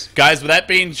big boys. Guys, with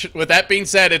that being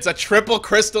said, it's a triple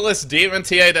Crystallis Demon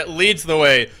TA that leads the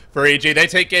way for EG. They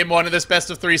take Game 1 of this best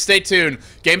of 3. Stay tuned.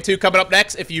 Game 2 coming up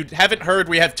next. If you haven't heard,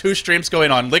 we have 2 streams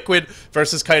going on. Liquid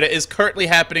versus Kaida is currently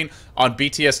happening on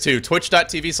BTS2.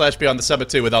 Twitch.tv/BeyondTheSummit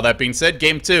 2. With all that being said,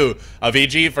 Game 2 of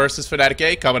EG versus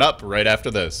Fnatic.NA coming up right after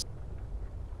this.